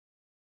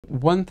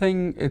one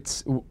thing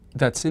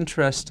that's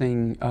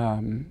interesting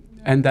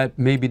and that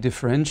maybe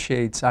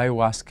differentiates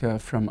ayahuasca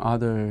from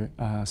other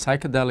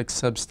psychedelic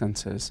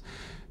substances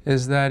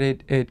is that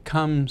it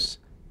comes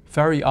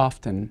very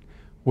often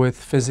with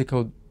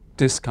physical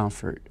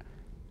discomfort,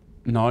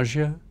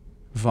 nausea,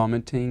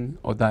 vomiting,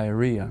 or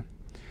diarrhea.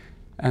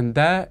 And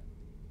that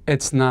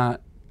it's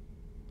not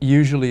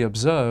usually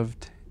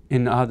observed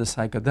in other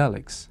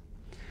psychedelics.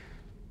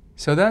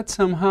 So that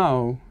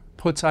somehow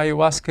puts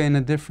ayahuasca in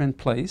a different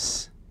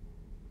place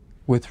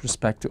with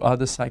respect to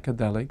other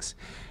psychedelics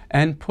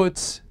and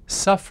puts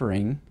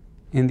suffering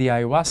in the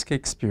ayahuasca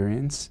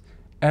experience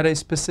at a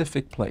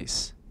specific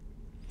place.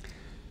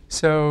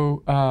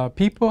 So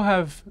people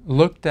have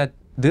looked at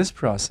this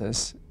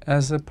process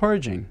as a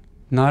purging,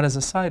 not as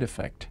a side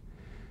effect.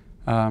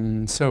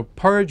 So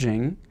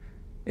purging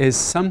is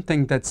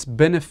something that's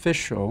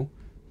beneficial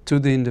to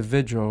the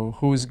individual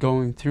who is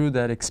going through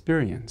that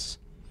experience,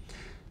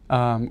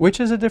 which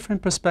is a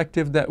different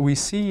perspective that we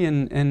see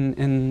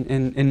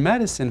in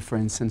medicine, for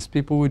instance.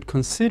 People would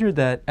consider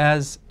that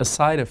as a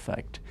side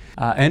effect.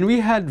 And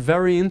we had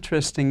very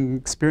interesting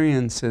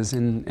experiences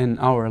in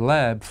our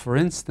lab. For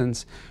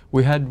instance,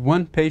 we had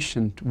one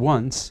patient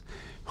once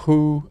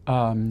who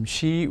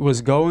she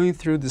was going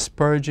through this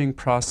purging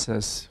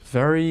process,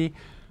 very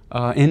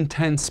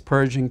intense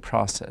purging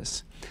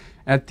process.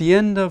 At the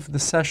end of the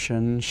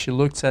session, she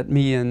looks at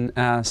me and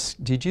asks,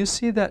 "Did you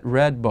see that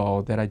red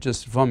ball that I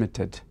just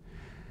vomited?"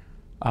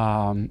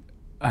 And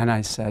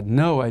I said,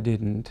 "No, I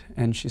didn't."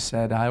 And she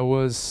said, "I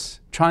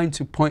was trying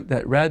to point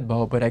that red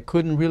ball, but I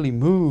couldn't really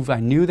move. I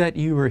knew that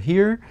you were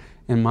here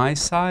in my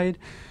side.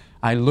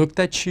 I looked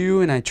at you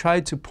and I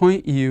tried to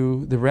point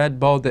you the red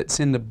ball that's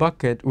in the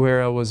bucket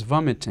where I was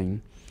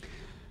vomiting.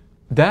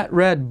 That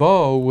red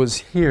ball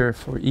was here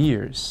for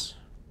years.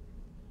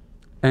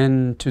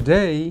 And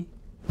today,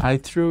 I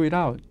threw it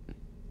out.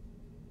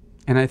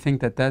 And I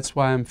think that that's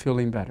why I'm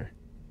feeling better."